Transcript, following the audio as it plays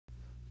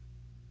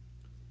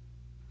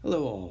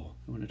Hello all,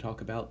 I want to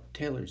talk about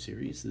Taylor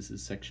series. This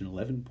is section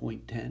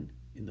 11.10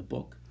 in the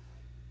book.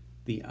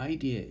 The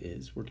idea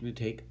is we're going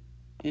to take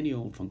any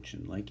old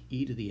function like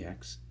e to the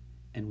x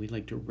and we'd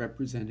like to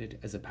represent it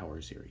as a power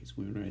series.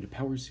 We're going to write a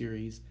power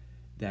series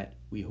that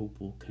we hope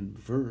will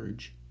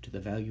converge to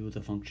the value of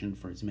the function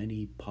for as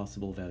many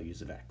possible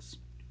values of x.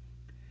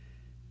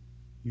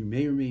 You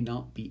may or may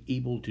not be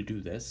able to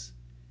do this,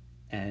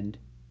 and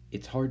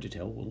it's hard to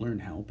tell. We'll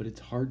learn how, but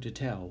it's hard to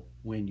tell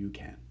when you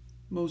can.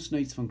 Most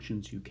nice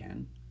functions you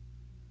can.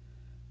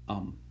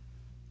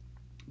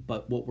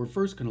 But what we're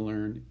first going to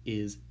learn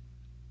is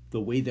the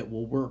way that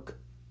will work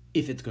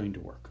if it's going to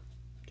work.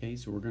 Okay,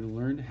 so we're going to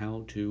learn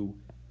how to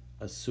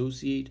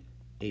associate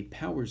a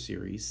power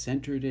series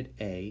centered at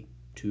A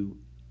to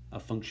a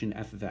function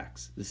f of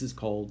x. This is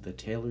called the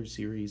Taylor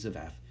series of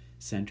f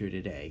centered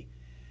at A.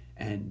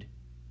 And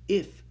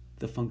if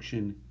the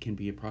function can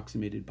be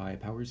approximated by a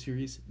power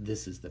series,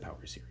 this is the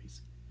power series.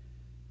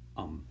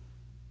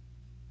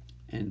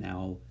 And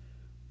now,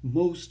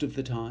 most of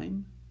the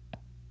time,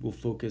 we'll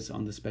focus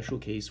on the special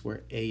case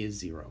where A is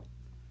 0.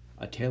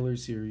 A Taylor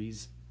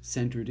series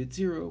centered at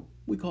 0,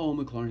 we call a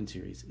Maclaurin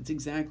series. It's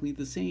exactly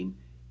the same,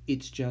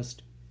 it's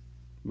just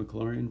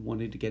Maclaurin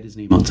wanted to get his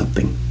name on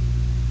something.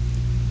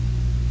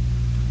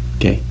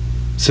 Okay,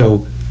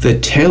 so the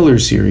Taylor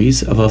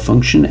series of a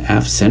function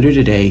f centered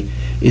at A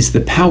is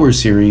the power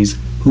series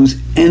whose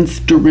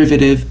nth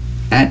derivative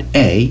at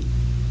A,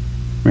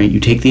 right, you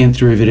take the nth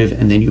derivative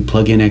and then you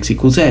plug in x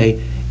equals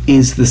A,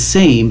 is the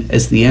same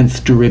as the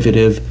nth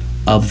derivative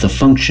of the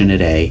function at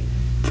A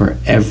for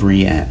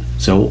every n.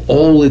 So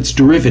all its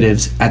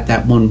derivatives at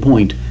that one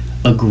point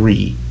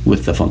agree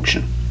with the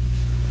function.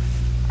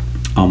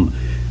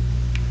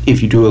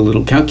 If you do a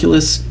little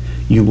calculus,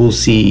 you will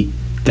see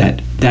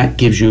that that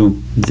gives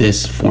you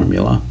this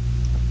formula,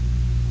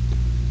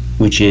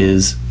 which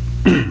is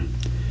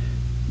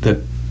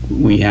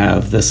we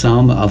have the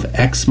sum of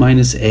x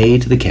minus a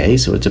to the k,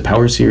 so it's a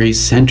power series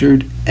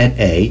centered at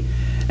A,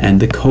 and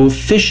the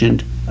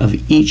coefficient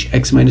of each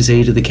x minus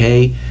a to the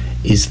k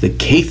is the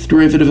kth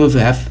derivative of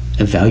f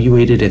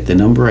evaluated at the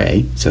number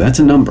a, so that's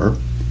a number,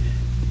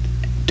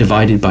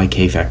 divided by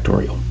k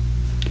factorial.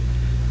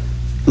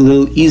 A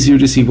little easier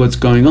to see what's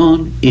going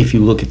on if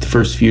you look at the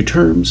first few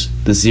terms.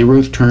 The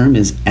 0th term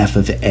is f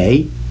of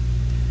a.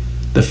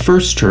 The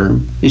first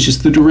term is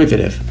just the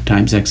derivative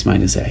times x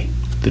minus a,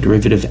 the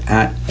derivative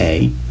at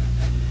a.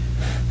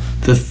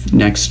 The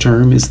next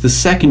term is the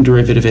second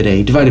derivative at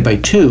a divided by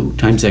 2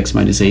 times x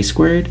minus a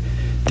squared,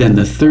 then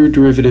the third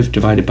derivative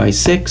divided by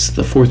 6,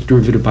 the fourth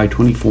derivative by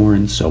 24,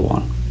 and so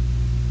on.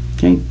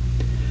 Okay?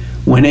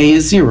 When a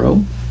is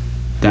 0,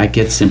 that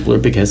gets simpler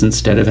because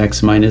instead of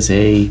x minus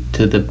a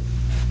to the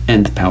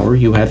nth power,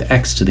 you have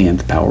x to the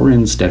nth power.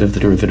 Instead of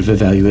the derivative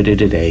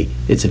evaluated at a,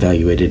 it's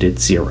evaluated at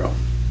 0.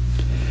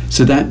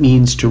 So that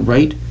means to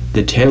write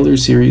the Taylor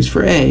series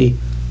for a,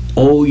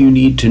 all you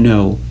need to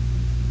know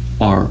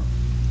are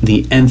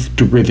the nth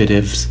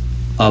derivatives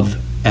of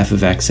f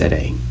of x at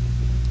a.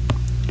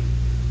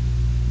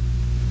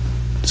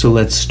 So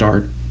let's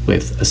start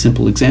with a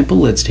simple example.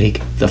 Let's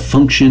take the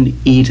function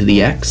e to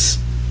the x.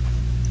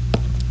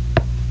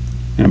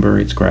 Remember,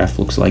 its graph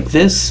looks like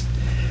this.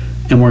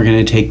 And we're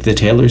going to take the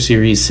Taylor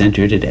series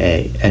centered at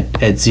A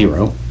at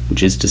 0,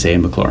 which is to say a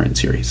Maclaurin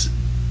series.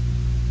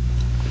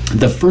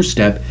 The first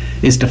step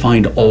is to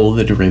find all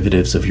the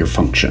derivatives of your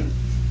function.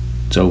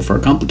 So for a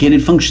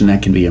complicated function,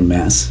 that can be a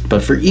mess,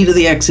 but for e to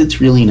the x,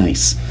 it's really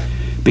nice,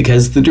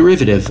 because the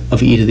derivative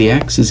of e to the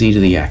x is e to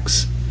the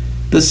x.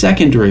 The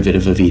second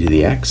derivative of e to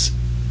the x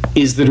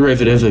is the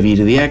derivative of e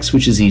to the x,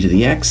 which is e to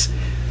the x.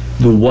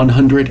 The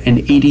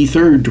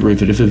 183rd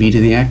derivative of e to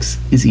the x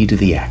is e to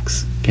the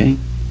x, okay?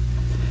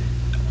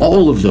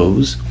 All of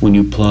those, when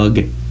you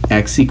plug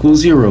x equals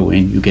 0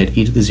 in, you get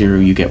e to the 0,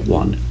 you get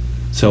 1.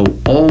 So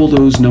all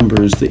those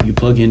numbers that you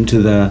plug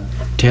into the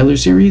Taylor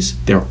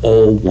series, they're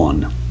all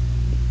 1.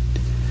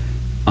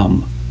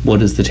 What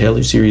does the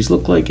Taylor series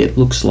look like? It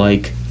looks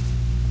like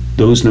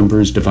those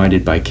numbers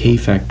divided by k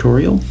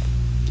factorial.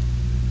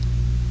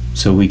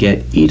 So we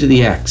get e to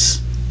the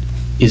x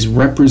is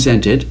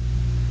represented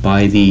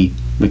by the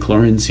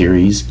Maclaurin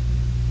series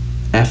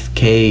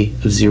fk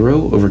of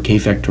 0 over k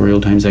factorial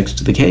times x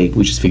to the k,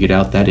 which is figured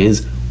out that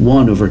is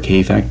 1 over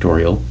k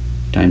factorial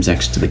times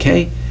x to the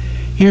k.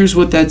 Here's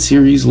what that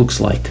series looks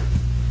like.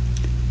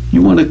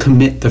 You want to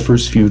commit the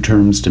first few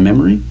terms to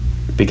memory,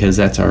 because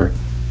that's our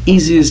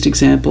easiest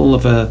example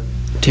of a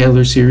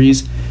Taylor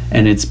series,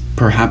 and it's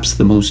perhaps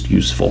the most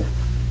useful.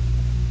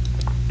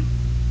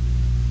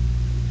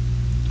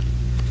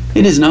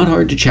 It is not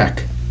hard to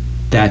check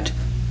that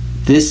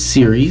this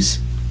series,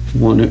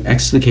 1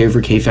 x to the k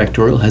over k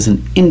factorial, has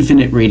an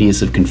infinite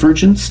radius of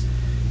convergence.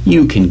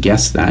 You can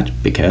guess that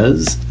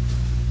because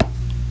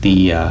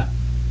the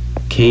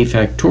k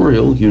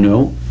factorial, you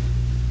know,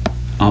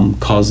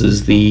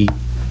 causes the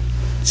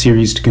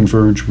series to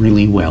converge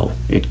really well.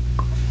 It,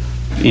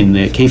 in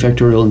the k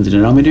factorial in the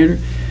denominator,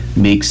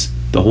 makes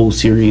the whole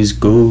series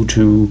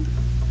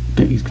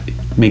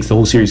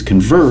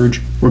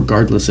converge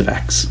regardless of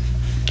x.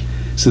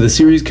 So the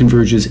series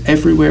converges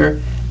everywhere,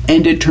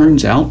 and it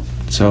turns out,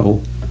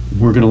 so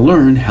we're going to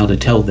learn how to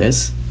tell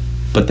this,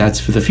 but that's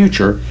for the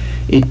future.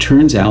 It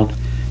turns out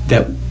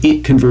that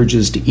it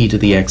converges to e to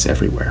the x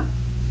everywhere.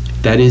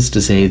 That is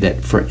to say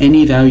that for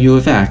any value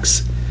of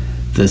x,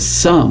 the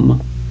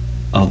sum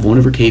of 1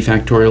 over k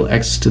factorial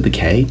x to the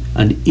k,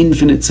 an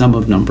infinite sum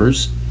of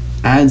numbers,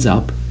 adds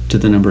up to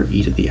the number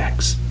e to the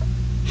x.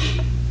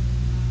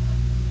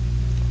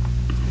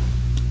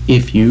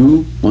 If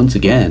you, once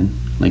again,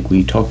 like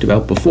we talked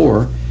about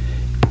before,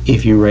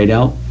 if you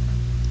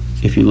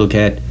look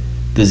at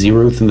the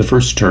zeroth in the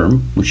first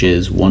term, which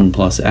is 1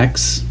 plus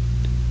x,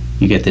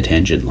 you get the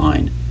tangent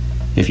line.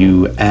 If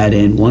you add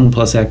in 1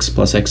 plus x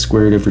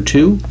squared over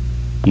 2,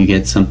 you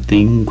get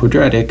something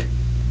quadratic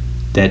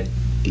that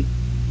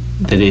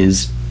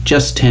is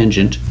just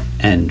tangent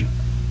and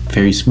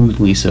very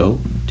smoothly so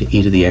to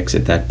e to the x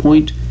at that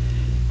point.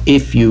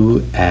 If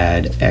you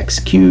add x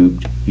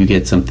cubed, you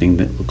get something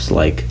that looks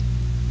like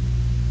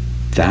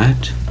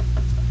that.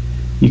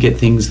 You get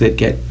things that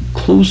get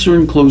closer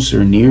and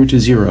closer near to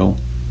 0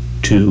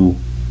 to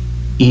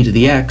e to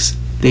the x.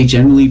 They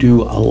generally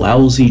do a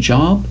lousy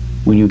job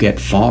when you get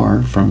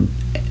far from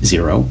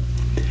 0,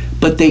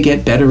 but they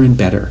get better and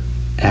better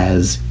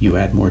as you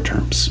add more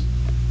terms.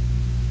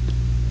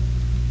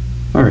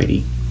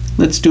 Alrighty,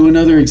 let's do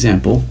another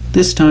example.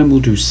 This time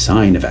we'll do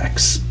sine of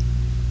x.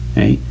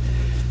 Okay?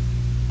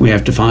 We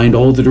have to find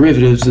all the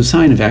derivatives of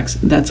sine of x.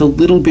 That's a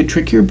little bit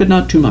trickier, but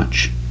not too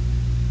much.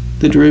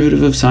 The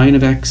derivative of sine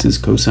of x is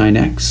cosine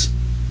x.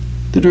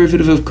 The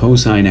derivative of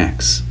cosine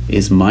x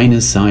is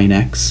minus sine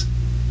x.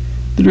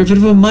 The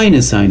derivative of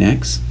minus sine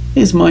x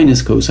is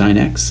minus cosine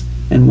x.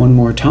 And one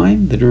more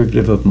time, the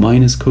derivative of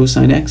minus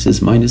cosine x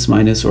is minus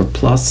minus or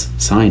plus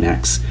sine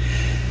x.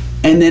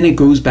 And then it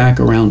goes back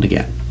around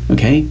again.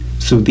 Okay?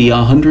 So the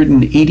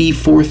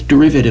 184th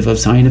derivative of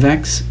sine of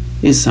x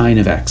is sine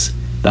of x.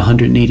 The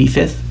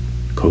 185th,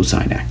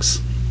 cosine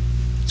x.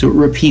 So it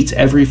repeats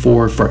every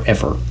 4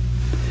 forever.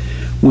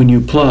 When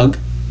you plug,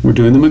 we're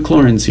doing the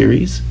Maclaurin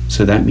series,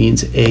 so that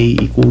means a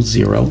equals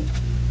 0.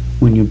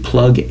 When you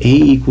plug a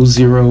equals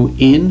 0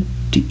 in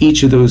to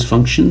each of those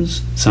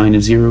functions, sine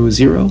of 0 is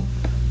 0,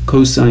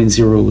 cosine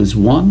 0 is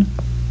 1,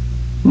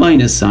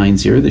 minus sine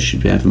 0, this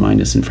should have a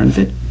minus in front of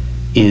it,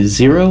 is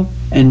 0,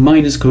 and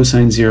minus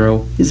cosine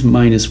 0 is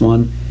minus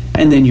 1,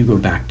 and then you go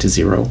back to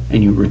 0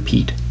 and you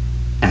repeat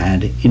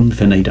ad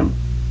infinitum.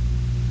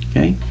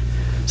 Okay?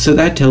 So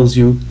that tells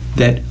you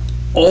that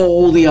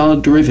all the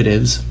odd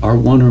derivatives are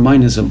 1 or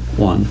minus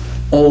 1.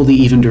 All the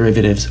even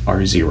derivatives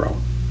are 0.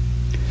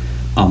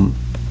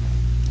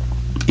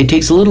 It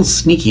takes a little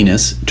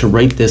sneakiness to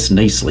write this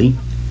nicely.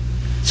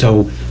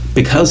 So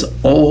because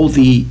all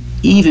the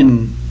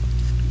even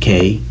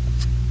k,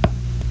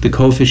 the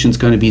coefficient's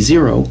going to be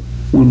 0,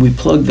 when we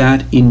plug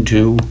that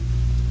into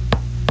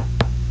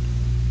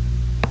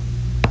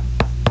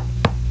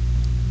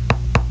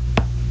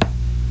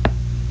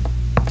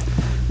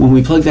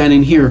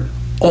in here,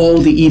 all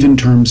the even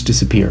terms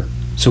disappear.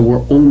 So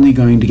we're only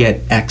going to get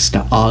x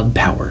to odd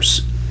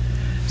powers.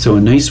 So a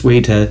nice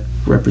way to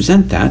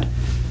represent that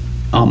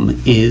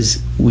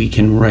is we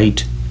can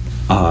write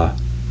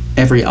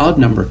every odd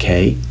number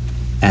k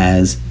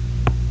as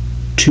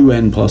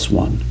 2n plus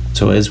 1.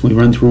 So as we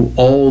run through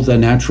all the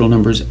natural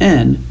numbers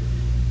n,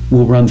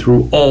 we'll run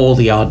through all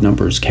the odd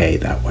numbers k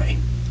that way.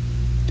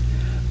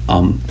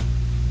 And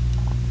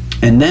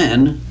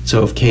then,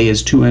 so if k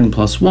is 2n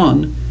plus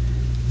 1,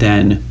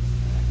 then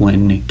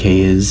when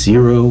k is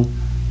 0,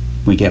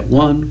 we get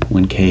 1.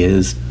 When k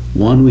is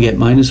 1, we get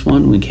minus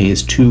 1. When k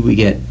is 2, we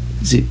get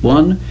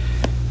 1.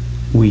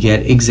 We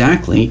get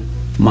exactly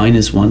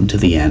minus 1 to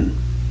the n.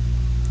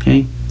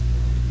 Okay?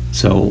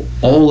 So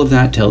all of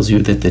that tells you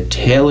that the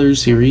Taylor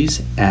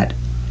series at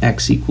a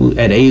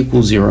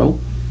equals 0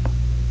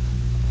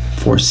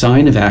 for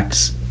sine of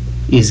x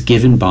is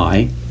given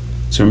by,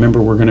 so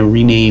remember we're going to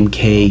rename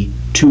k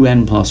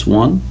 2n plus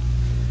 1.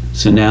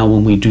 So now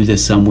when we do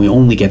this sum, we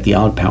only get the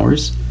odd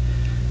powers.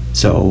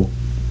 So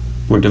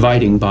we're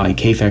dividing by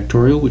k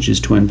factorial, which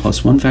is 2n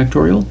plus 1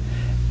 factorial,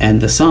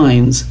 and the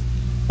signs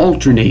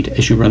alternate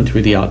as you run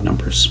through the odd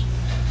numbers.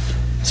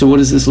 So what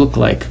does this look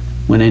like?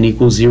 When n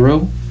equals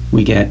 0,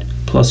 we get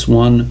plus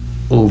 1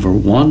 over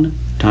 1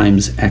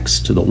 times x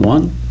to the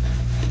 1.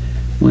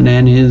 When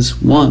n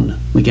is 1,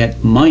 we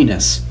get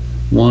minus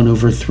 1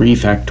 over 3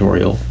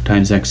 factorial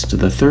times x to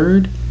the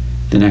third.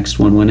 The next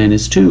one, when n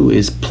is 2,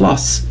 is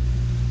plus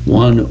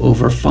 1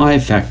 over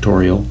 5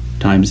 factorial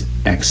times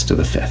x to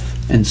the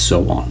fifth, and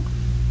so on.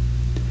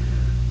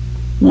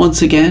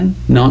 Once again,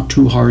 not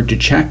too hard to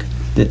check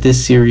that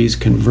this series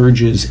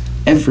converges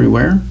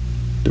everywhere.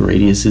 The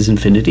radius is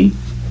infinity.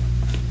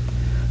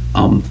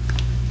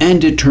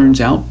 And it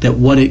turns out that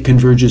what it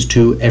converges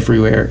to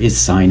everywhere is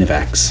sine of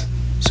x.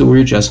 So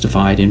we're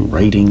justified in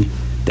writing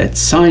that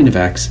sine of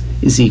x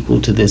is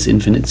equal to this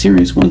infinite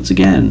series once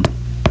again.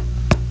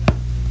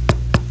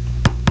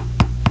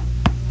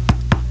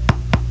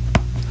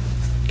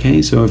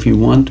 Okay, so if you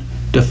want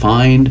to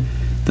find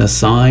the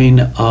sine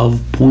of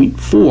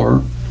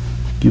 0.4,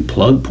 You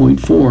plug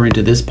 0.4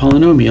 into this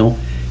polynomial,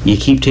 you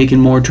keep taking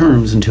more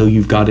terms until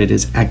you've got it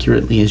as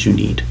accurately as you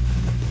need.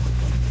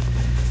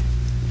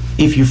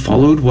 If you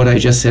followed what I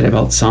just said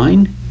about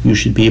sine, you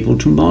should be able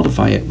to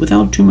modify it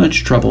without too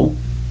much trouble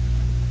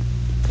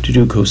to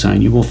do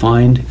cosine. You will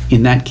find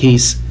in that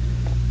case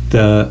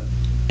the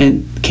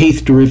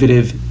kth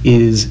derivative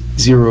is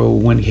 0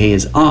 when k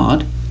is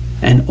odd,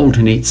 and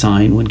alternate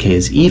sign when k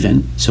is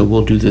even. So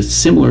we'll do the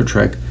similar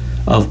trick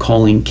of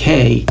calling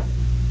k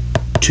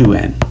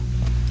 2n.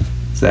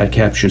 So that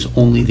captures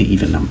only the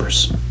even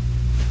numbers.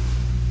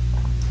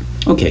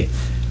 Okay,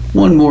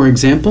 one more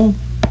example.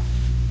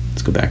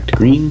 Let's go back to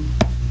green.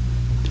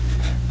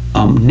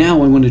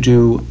 Now I want to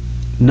do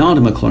not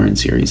a Maclaurin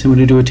series. I want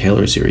to do a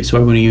Taylor series. So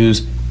I want to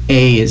use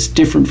a is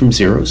different from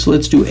 0. So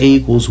let's do a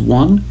equals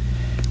 1.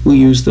 We'll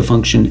use the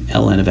function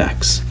ln of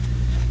x.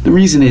 The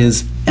reason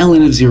is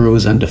ln of 0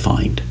 is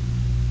undefined.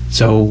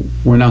 So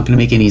we're not going to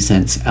make any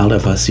sense out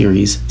of a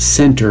series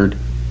centered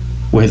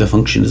where the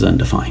function is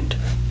undefined.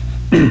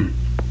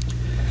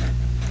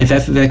 If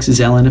f of x is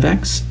ln of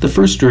x, the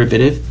first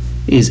derivative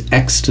is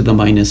x to the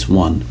minus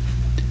 1.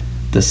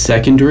 The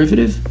second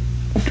derivative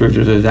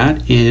of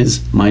that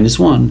is minus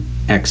 1,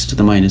 x to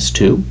the minus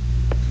 2.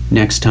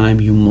 Next time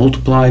you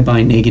multiply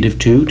by negative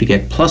 2 to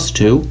get plus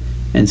 2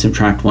 and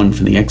subtract 1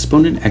 from the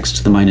exponent, x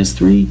to the minus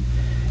 3.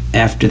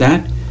 After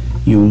that,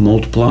 you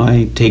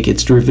take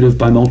its derivative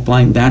by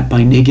multiplying that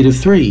by negative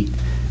 3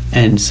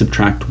 and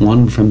subtract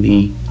 1 from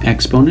the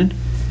exponent,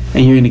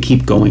 and you're going to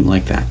keep going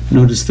like that.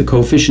 Notice the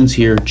coefficients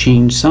here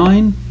change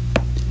sign,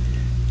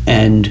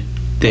 and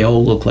they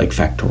all look like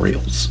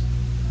factorials,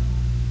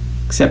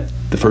 except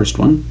the first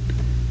one.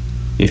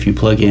 If you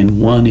plug in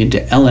 1 into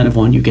ln of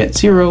 1, you get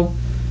 0,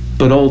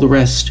 but all the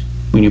rest,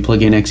 when you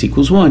plug in x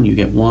equals 1, you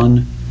get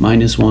 1,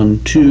 minus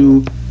 1,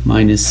 2,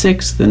 minus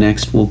 6. The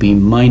next will be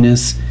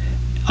minus,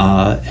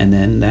 and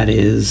then that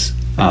is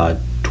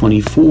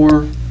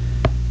 24.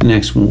 The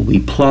next one will be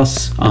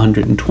plus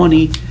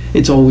 120.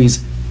 It's always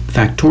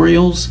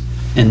factorials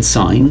and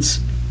signs.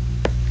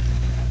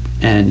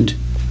 And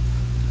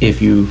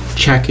if you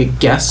check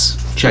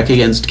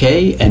against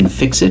k and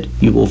fix it,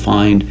 you will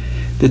find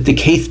that the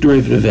kth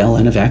derivative of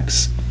ln of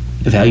x,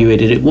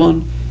 evaluated at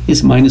 1,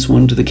 is minus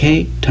 1 to the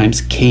k times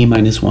k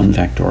minus 1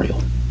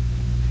 factorial.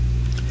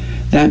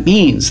 That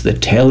means the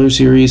Taylor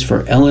series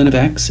for ln of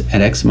x at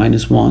x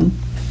minus 1,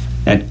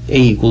 at a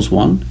equals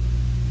 1,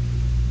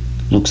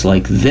 looks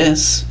like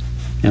this,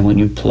 and when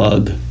you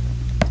plug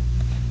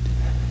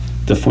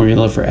the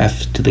formula for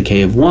f to the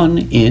k of 1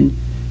 in,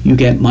 you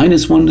get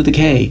minus 1 to the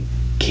k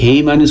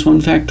minus 1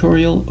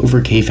 factorial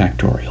over k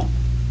factorial.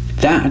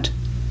 That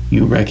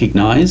you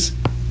recognize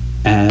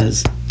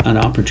as an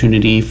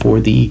opportunity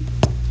for the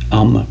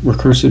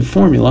recursive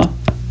formula.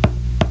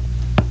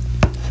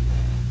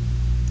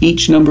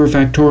 Each number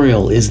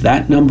factorial is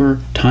that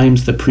number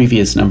times the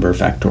previous number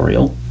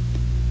factorial.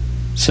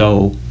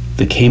 So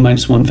the k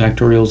minus 1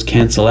 factorials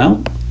cancel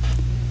out,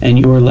 and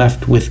you are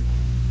left with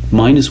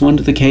minus 1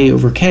 to the k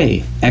over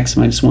k, x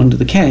minus 1 to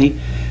the k.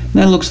 And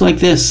that looks like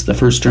this. The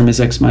first term is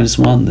x minus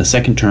 1. The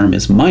second term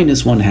is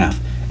minus 1/2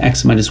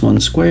 x minus 1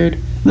 squared.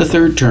 The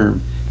third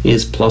term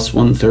is plus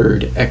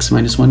 1/3 x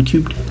minus 1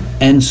 cubed,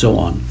 and so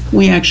on.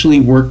 We actually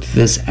worked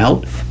this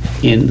out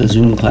in the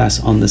Zoom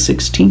class on the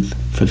 16th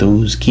for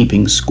those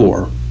keeping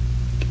score.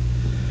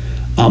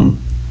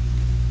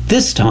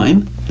 This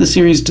time, the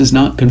series does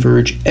not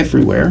converge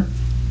everywhere.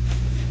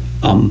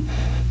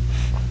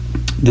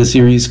 The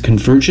series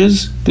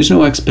converges. There's no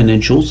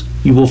exponentials.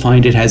 You will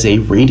find it has a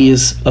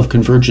radius of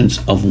convergence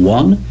of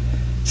 1.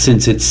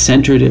 Since it's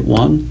centered at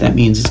 1, that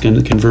means it's going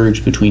to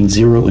converge between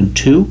 0 and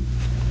 2.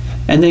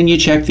 And then you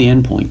check the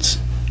endpoints.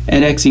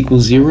 At x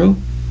equals 0,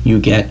 you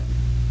get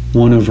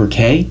 1 over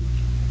k,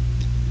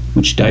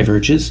 which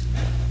diverges.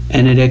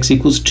 And at x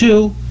equals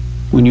 2,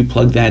 when you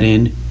plug that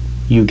in,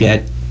 you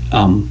get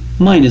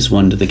minus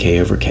 1 to the k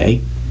over k.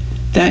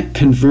 That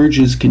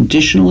converges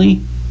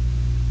conditionally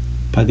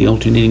by the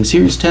alternating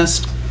series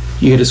test.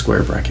 You get a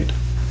square bracket.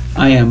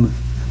 I am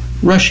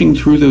rushing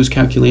through those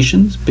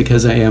calculations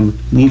because I am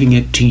leaving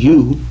it to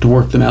you to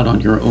work them out on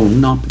your own,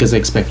 not because I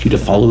expect you to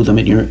follow them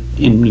in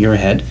your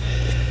head.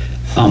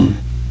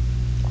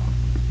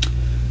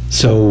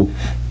 So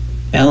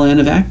ln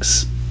of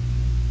x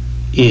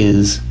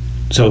is,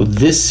 so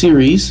this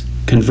series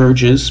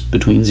converges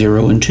between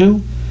 0 and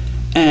 2,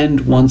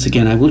 and once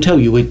again I will tell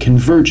you it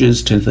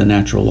converges to the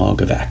natural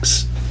log of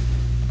x.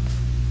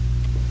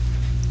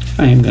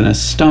 I am going to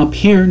stop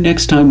here.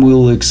 Next time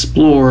we'll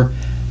explore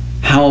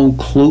how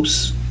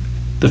close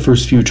the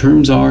first few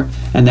terms are,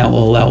 and that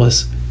will allow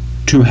us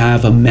to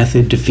have a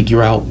method to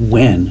figure out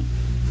when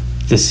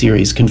the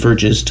series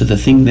converges to the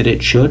thing that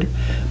it should.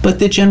 But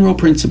the general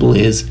principle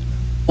is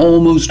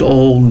almost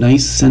all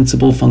nice,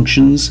 sensible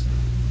functions,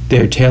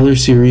 their Taylor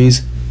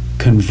series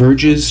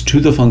converges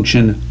to the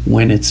function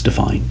when it's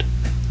defined.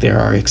 There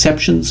are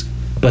exceptions,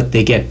 but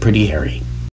they get pretty hairy.